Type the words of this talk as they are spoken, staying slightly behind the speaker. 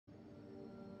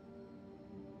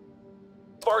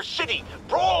our city,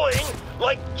 brawling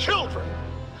like children.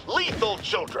 Lethal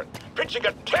children, pitching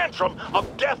a tantrum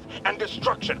of death and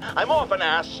destruction. I'm often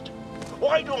asked,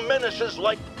 why do menaces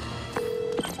like...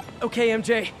 Okay,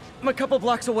 MJ. I'm a couple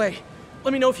blocks away.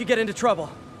 Let me know if you get into trouble.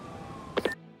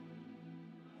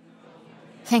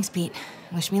 Thanks, Pete.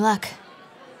 Wish me luck.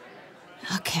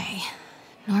 Okay.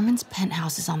 Norman's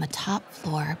penthouse is on the top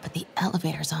floor, but the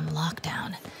elevator's on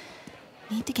lockdown.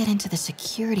 Need to get into the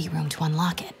security room to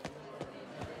unlock it.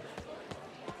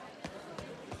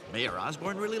 Mayor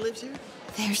Osborn really lives here?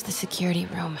 There's the security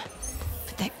room.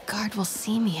 But that guard will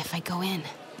see me if I go in.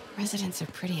 Residents are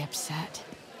pretty upset.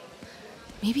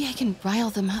 Maybe I can rile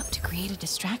them up to create a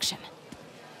distraction.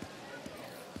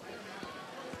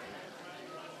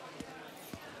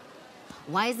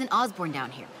 Why isn't Osborn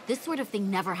down here? This sort of thing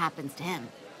never happens to him.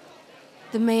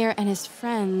 The mayor and his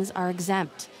friends are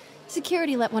exempt.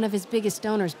 Security let one of his biggest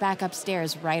donors back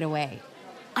upstairs right away.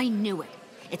 I knew it.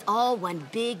 It's all one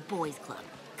big boys club.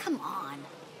 Come on.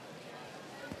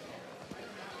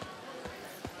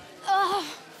 Ugh.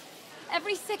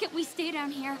 Every second we stay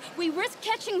down here, we risk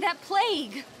catching that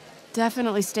plague.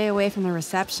 Definitely stay away from the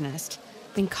receptionist.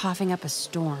 Been coughing up a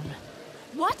storm.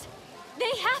 What?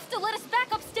 They have to let us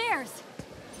back upstairs.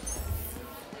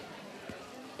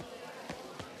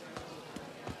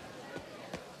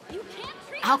 You can't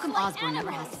treat How us come like Osborn never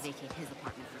animals? has to vacate his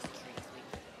apartment for security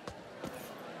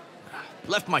sweep?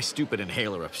 Left my stupid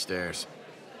inhaler upstairs.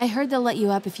 I heard they'll let you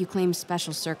up if you claim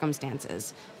special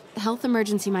circumstances. Health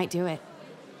emergency might do it.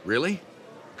 Really?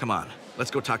 Come on,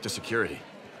 let's go talk to security.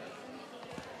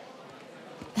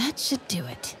 That should do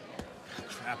it.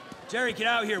 Crap. Jerry, get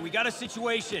out here. We got a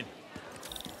situation.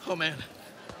 Oh man,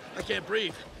 I can't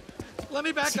breathe. Let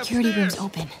me back Security upstairs. room's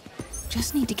open.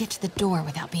 Just need to get to the door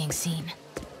without being seen.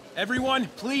 Everyone,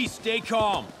 please stay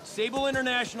calm. Sable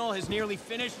International has nearly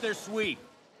finished their sweep.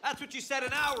 That's what you said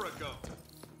an hour ago.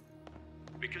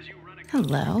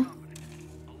 Hello.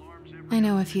 I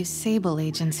know a few Sable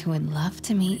agents who would love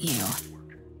to meet you.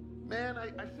 Man, I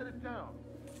set it down.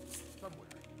 Somewhere.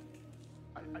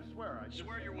 I swear, I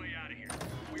Swear your way out of here.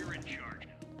 We're in charge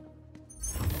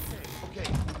now.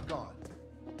 Okay, gone.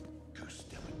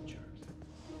 Goose-stepping jerks.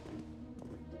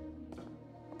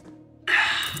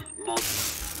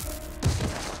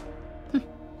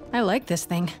 I like this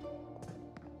thing.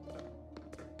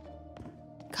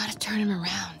 Gotta turn him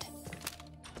around.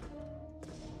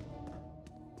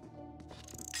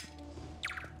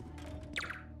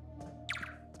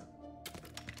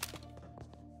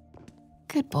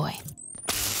 Good boy.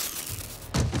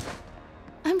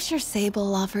 I'm sure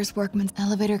Sable offers workman's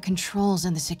elevator controls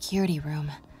in the security room,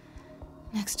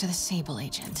 next to the Sable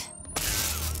agent.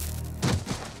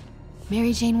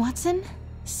 Mary Jane Watson?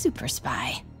 Super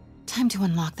spy. Time to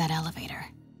unlock that elevator.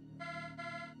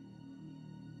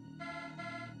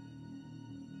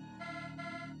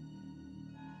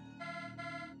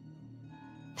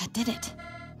 That did it.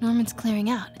 Norman's clearing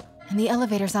out, and the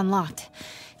elevator's unlocked.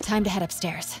 Time to head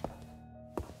upstairs.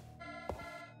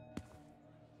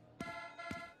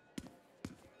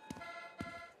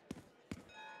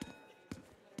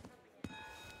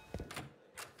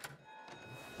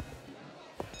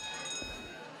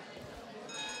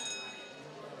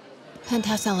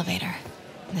 Penthouse elevator.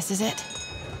 This is it.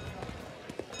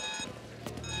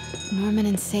 Norman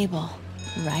and Sable,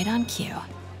 right on cue.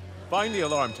 Find the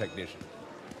alarm technician.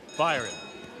 Fire him.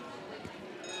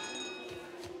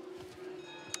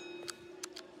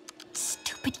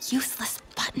 Stupid, useless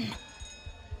button.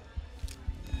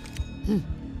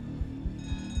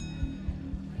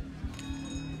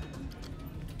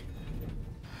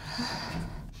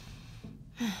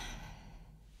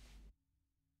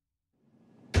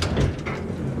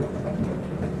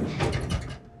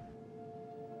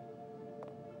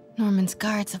 Norman's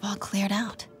guards have all cleared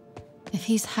out. If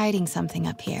he's hiding something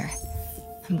up here,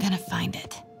 I'm gonna find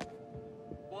it.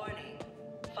 Warning.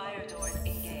 Fire doors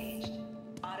engaged.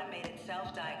 Automated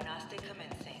self-diagnostic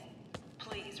commencing.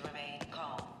 Please remain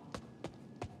calm.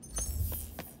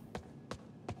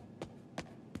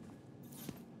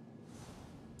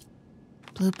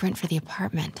 Blueprint for the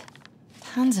apartment.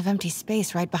 Tons of empty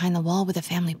space right behind the wall with a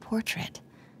family portrait.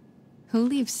 Who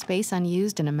leaves space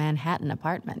unused in a Manhattan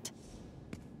apartment?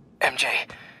 MJ,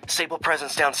 Sable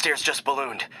presence downstairs just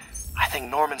ballooned. I think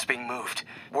Norman's being moved.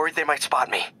 Worried they might spot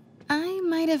me. I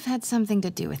might have had something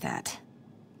to do with that.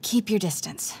 Keep your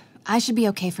distance. I should be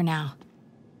okay for now.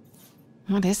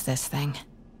 What is this thing?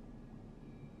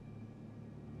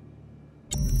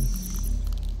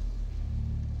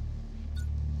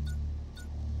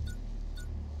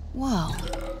 Whoa,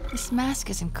 this mask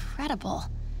is incredible.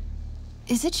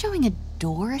 Is it showing a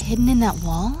door hidden in that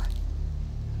wall?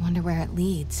 Wonder where it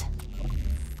leads.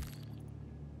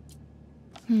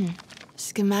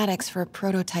 Schematics for a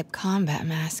prototype combat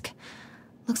mask.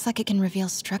 Looks like it can reveal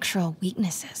structural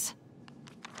weaknesses.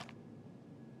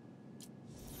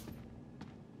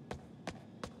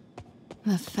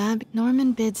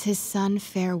 Norman bids his son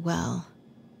farewell.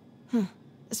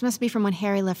 This must be from when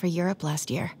Harry left for Europe last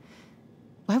year.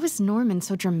 Why was Norman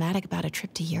so dramatic about a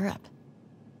trip to Europe?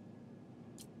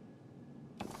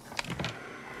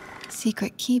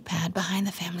 Secret keypad behind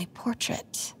the family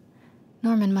portrait.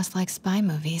 Norman must like spy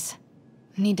movies.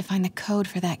 Need to find the code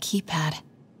for that keypad.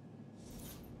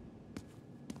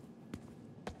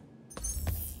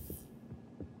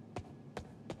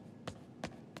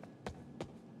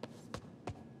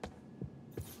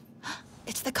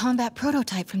 It's the combat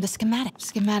prototype from the schematic.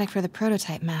 Schematic for the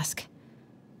prototype mask.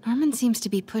 Norman seems to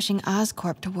be pushing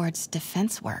Oscorp towards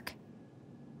defense work.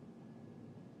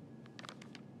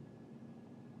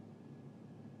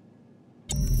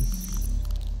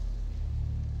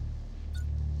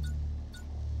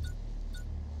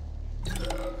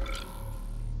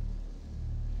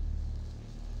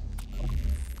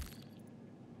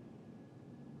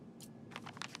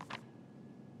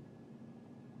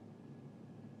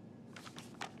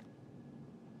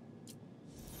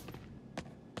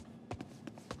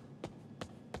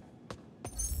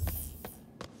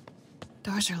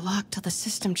 Doors are locked till the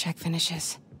system check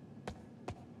finishes.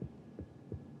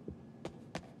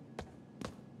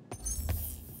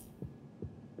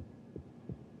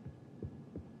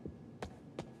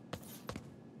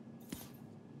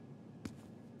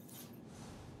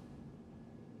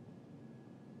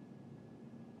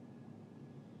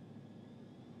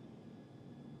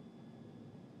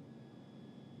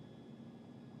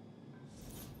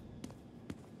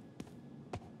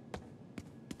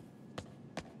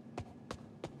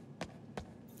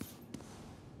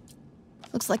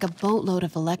 Looks like a boatload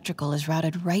of electrical is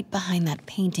routed right behind that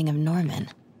painting of Norman.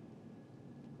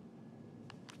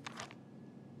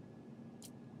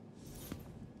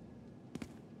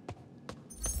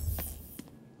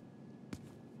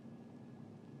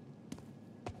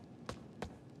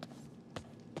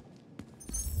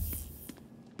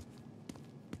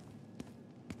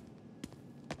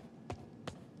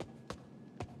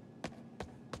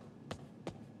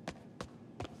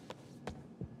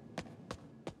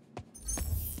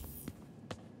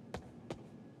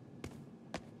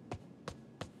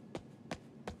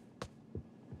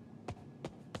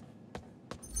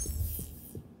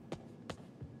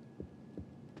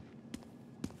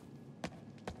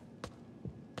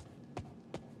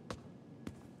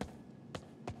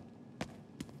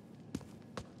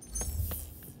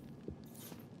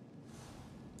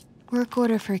 Work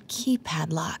order for a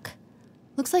keypad lock.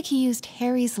 Looks like he used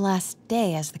Harry's last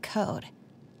day as the code.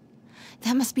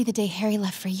 That must be the day Harry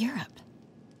left for Europe.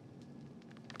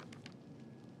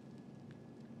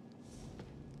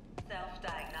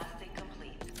 Self-diagnostic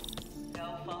complete.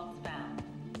 No faults found.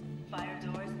 Fire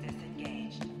doors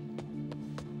disengaged.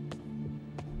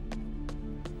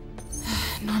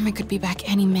 Norman could be back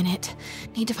any minute.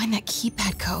 Need to find that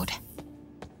keypad code.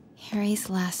 Harry's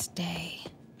last day.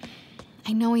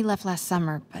 I know he left last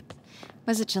summer, but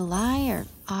was it July or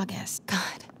August?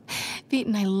 God, Pete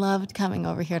and I loved coming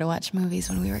over here to watch movies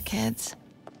when we were kids.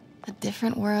 A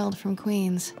different world from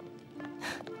Queens.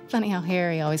 Funny how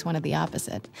Harry always wanted the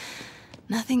opposite.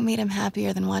 Nothing made him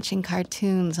happier than watching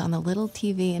cartoons on the little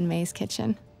TV in May's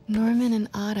kitchen. Norman and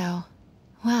Otto.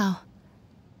 Wow,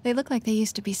 they look like they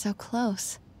used to be so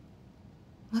close.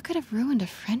 What could have ruined a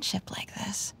friendship like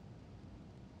this?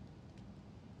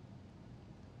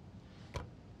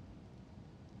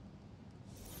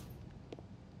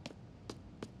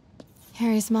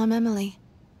 Harry's mom, Emily.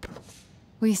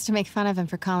 We used to make fun of him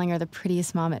for calling her the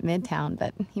prettiest mom at Midtown,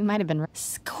 but he might have been right.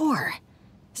 Score!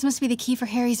 This must be the key for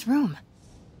Harry's room.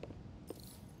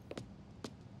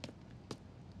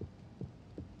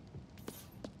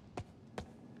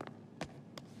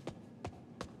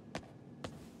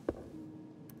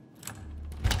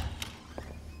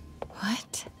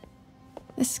 What?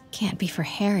 This can't be for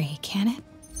Harry, can it?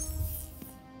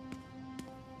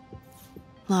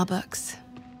 Law books.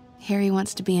 Harry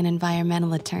wants to be an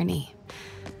environmental attorney,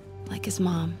 like his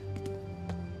mom.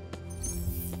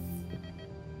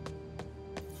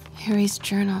 Harry's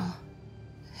journal.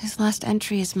 His last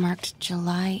entry is marked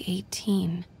July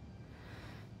 18.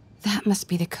 That must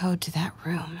be the code to that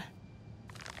room.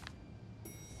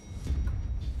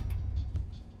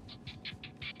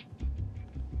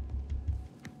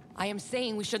 I am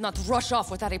saying we should not rush off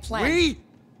without a plan. We?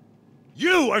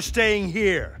 You are staying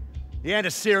here. The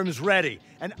antiserum's ready,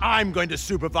 and I'm going to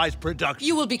supervise production.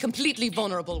 You will be completely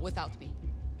vulnerable without me.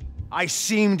 I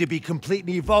seem to be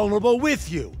completely vulnerable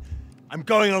with you. I'm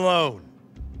going alone.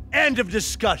 End of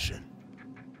discussion.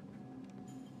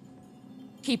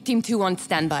 Keep Team 2 on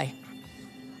standby.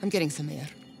 I'm getting some air.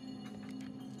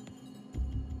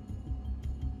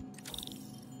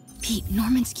 Pete,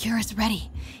 Norman's cure is ready.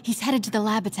 He's headed to the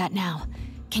lab it's at now.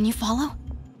 Can you follow?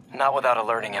 Not without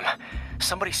alerting him.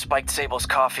 Somebody spiked Sable's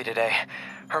coffee today.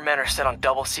 Her men are set on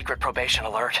double secret probation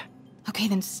alert. Okay,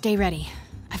 then stay ready.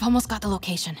 I've almost got the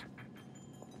location.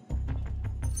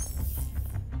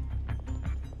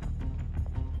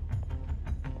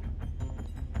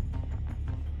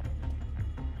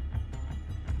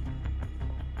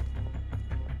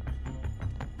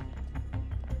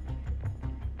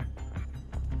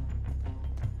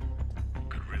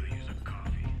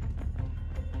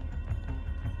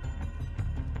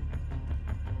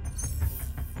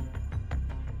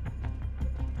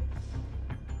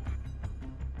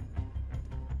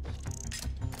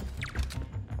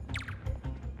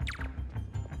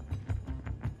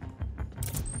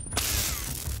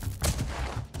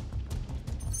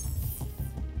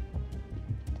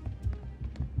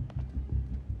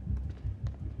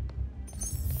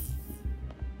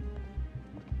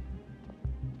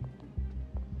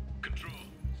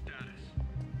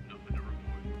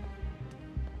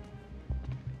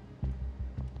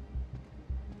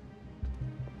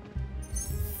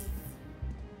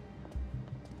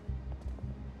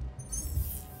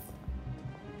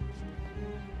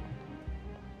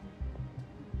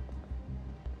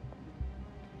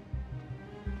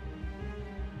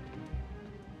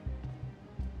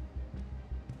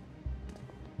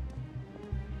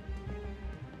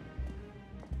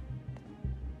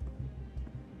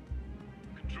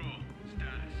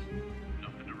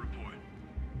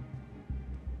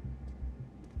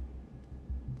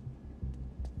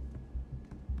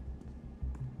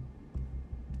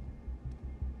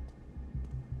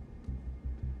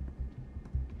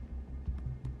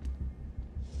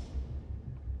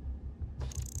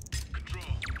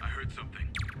 Something.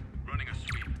 Running a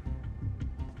sweep.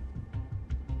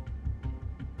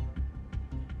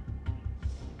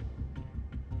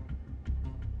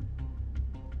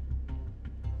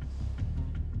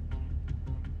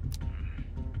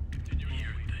 Continue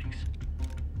hearing things.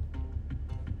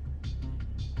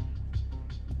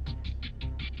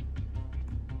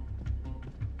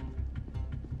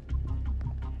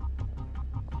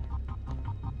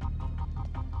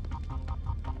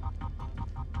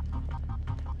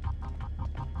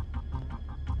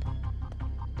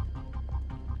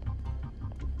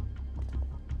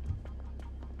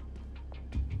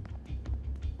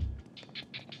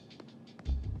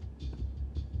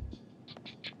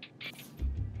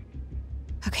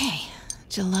 Okay,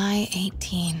 July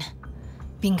 18.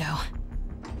 Bingo.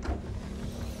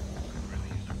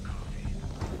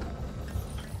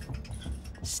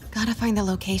 Gotta find the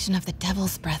location of the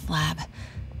Devil's Breath lab.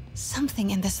 Something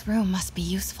in this room must be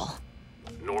useful.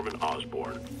 Norman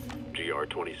Osborn,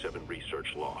 GR-27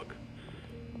 research log.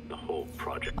 The whole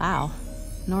project. Wow.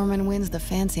 Norman wins the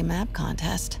fancy map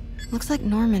contest. Looks like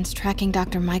Norman's tracking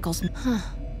Dr. Michael's... Huh.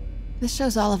 This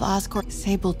shows all of Oscorp's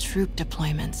Sable troop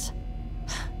deployments.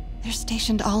 They're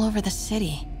stationed all over the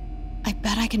city. I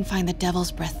bet I can find the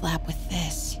Devil's Breath lab with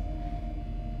this.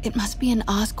 It must be an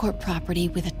Oscorp property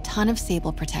with a ton of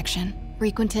Sable protection,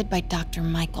 frequented by Dr.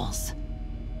 Michaels.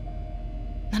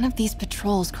 None of these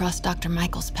patrols cross Dr.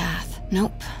 Michaels' path.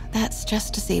 Nope, that's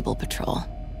just a Sable patrol.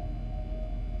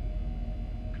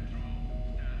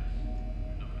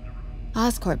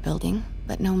 Oscorp building,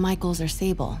 but no Michaels or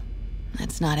Sable.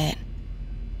 That's not it.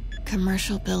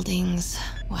 Commercial buildings,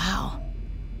 wow.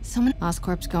 So many.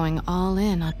 Oscorp's going all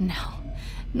in on... No,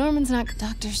 Norman's not...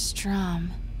 Dr.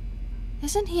 Strom.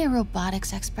 Isn't he a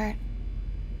robotics expert?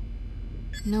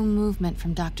 No movement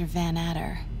from Dr. Van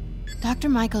Adder. Dr.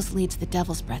 Michaels leads the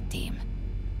Devil's Breath team.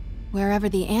 Wherever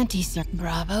the anti-ser...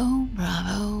 Bravo,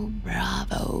 bravo,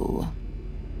 bravo.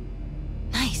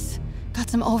 Nice.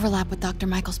 Got some overlap with Dr.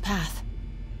 Michaels' path.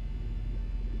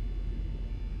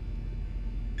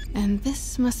 And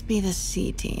this must be the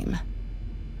C team.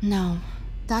 No.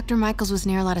 Dr. Michaels was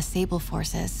near a lot of Sable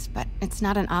forces, but it's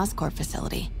not an Oscorp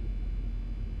facility.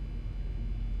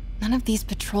 None of these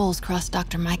patrols cross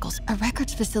Dr. Michaels. A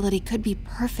records facility could be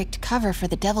perfect cover for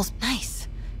the Devil's... Nice!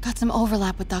 Got some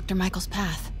overlap with Dr. Michaels'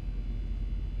 path.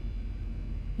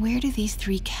 Where do these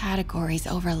three categories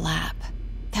overlap?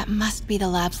 That must be the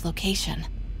lab's location.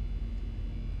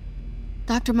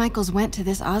 Dr. Michaels went to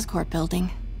this Oscorp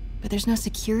building, but there's no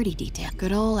security detail.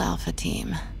 Good old Alpha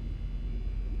team.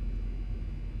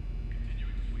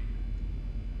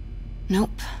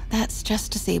 Nope, that's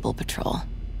just a Sable patrol.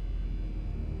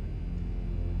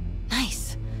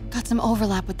 Got some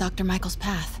overlap with Dr. Michael's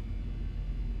path.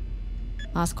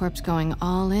 Oscorp's going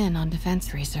all in on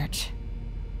defense research.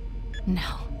 No,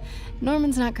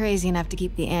 Norman's not crazy enough to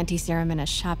keep the anti-serum in a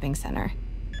shopping center.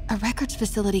 A records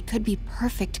facility could be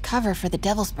perfect cover for the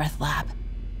Devil's Breath lab.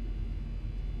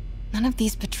 None of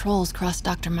these patrols cross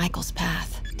Dr. Michael's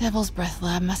path. Devil's Breath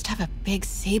lab must have a big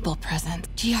Sable presence.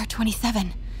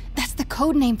 GR-27. That's the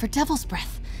code name for Devil's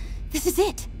Breath. This is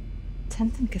it.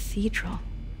 10th and Cathedral.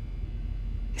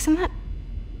 Isn't that...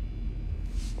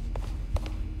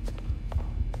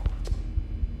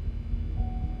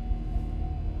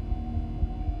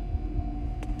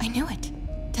 I knew it.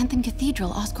 10th and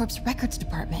Cathedral, Oscorp's records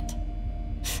department.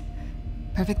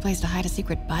 Perfect place to hide a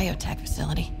secret biotech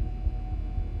facility.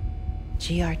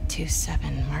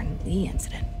 GR-27 Martin Lee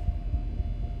incident.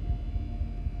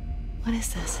 What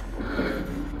is this?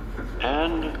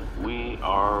 And we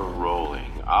are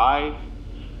rolling. I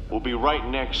will be right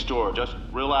next door. Just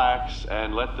relax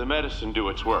and let the medicine do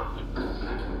its work.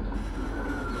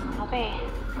 宝贝，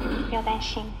不要担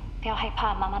心，不要害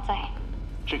怕，妈妈在。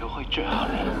这个会治好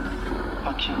的，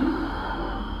放心。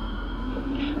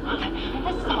你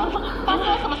在什么？发生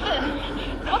了什么事？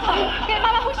怎么可能？给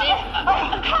妈妈呼吸！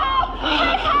靠！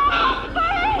快逃！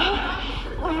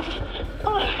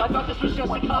 I thought this was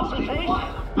just a consultation.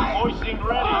 Boys seemed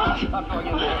ready. I'm going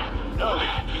in there. No,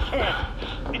 you can't.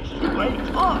 It's too late.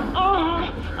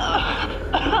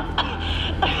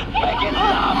 Back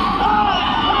inside.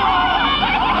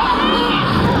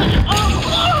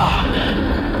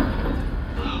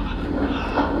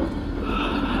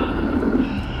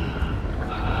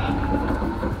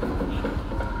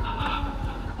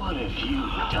 What have you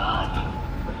done?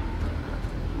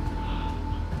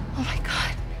 Oh my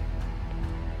god.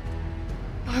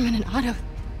 Norman and Otto.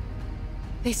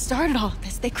 They started all of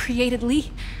this. They created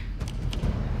Lee.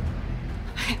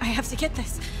 I have to get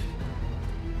this.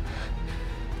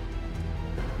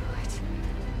 What?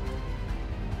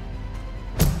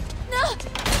 No!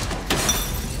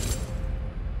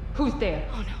 Who's there?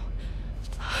 Oh no.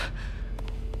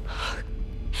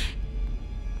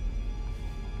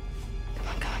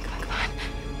 Come on.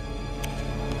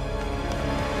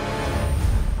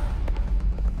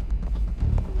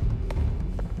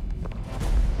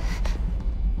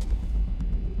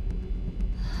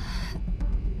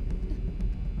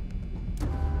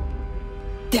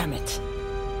 Damn it.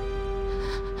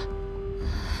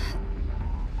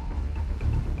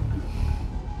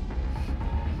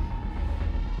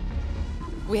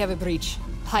 We have a breach.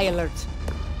 High alert.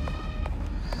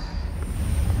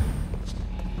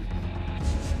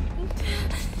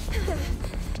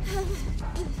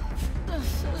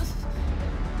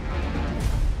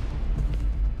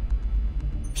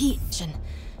 Peach and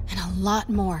a lot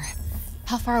more.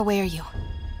 How far away are you?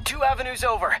 2 avenues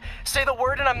over. Say the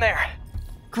word and I'm there.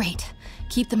 Great.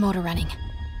 Keep the motor running.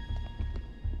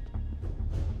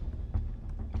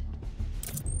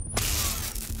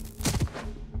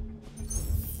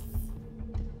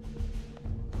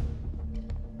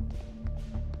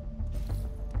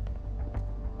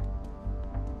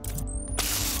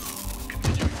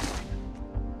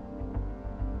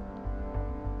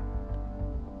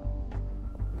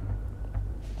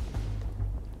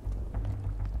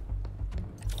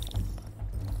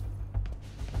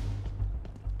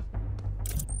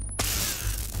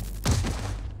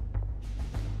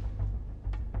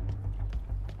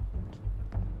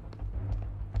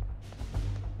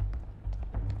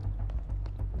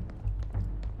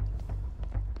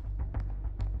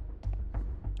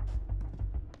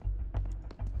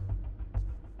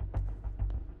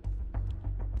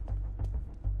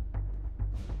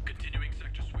 Continuing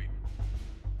sector sweep.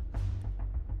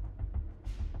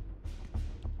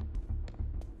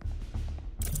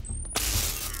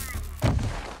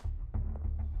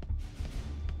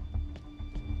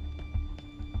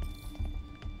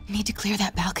 Need to clear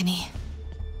that balcony.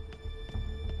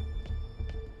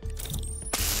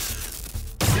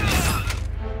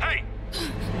 Hey!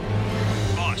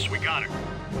 Boss, we got her.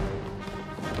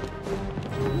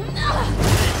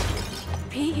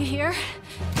 Pete, you here?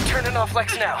 Turning off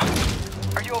Lex now.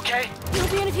 Are you okay? We'll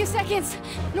be in a few seconds.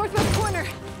 Northwest corner.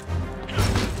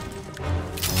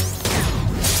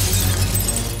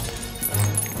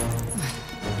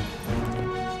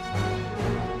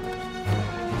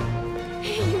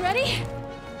 You ready?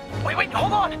 Wait,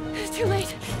 hold on! It's too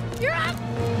late. You're up!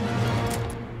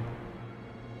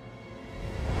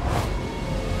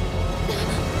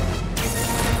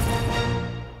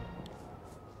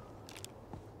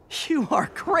 You are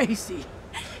crazy.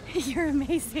 You're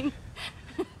amazing.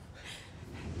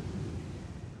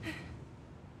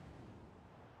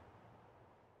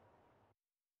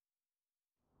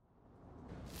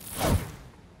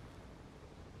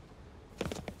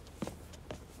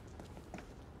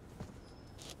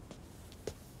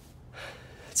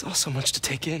 It's all so much to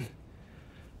take in.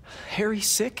 Harry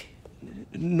sick?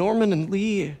 Norman and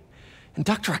Lee and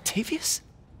Dr. Octavius?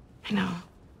 I know.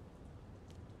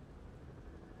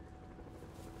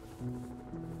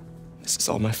 This is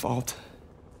all my fault.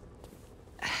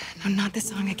 No, not the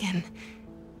song again.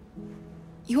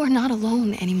 You are not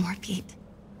alone anymore, Pete.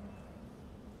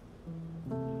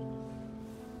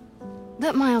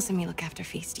 Let Miles and me look after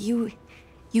Feast. You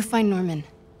find Norman.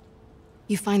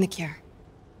 You find the cure.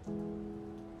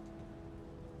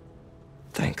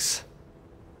 Thanks,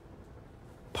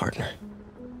 partner.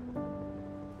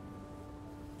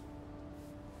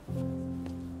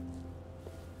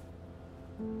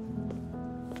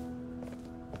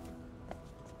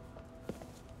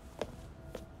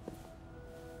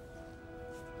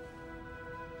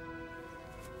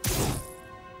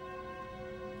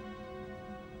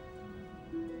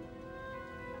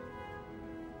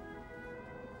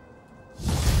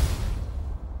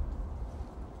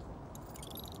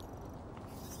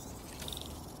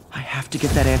 I have to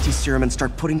get that anti-serum and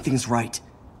start putting things right.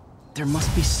 There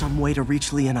must be some way to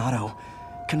reach Leonardo.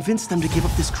 Convince them to give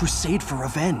up this crusade for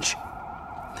revenge.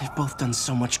 They've both done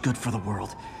so much good for the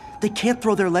world. They can't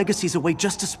throw their legacies away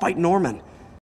just to spite Norman.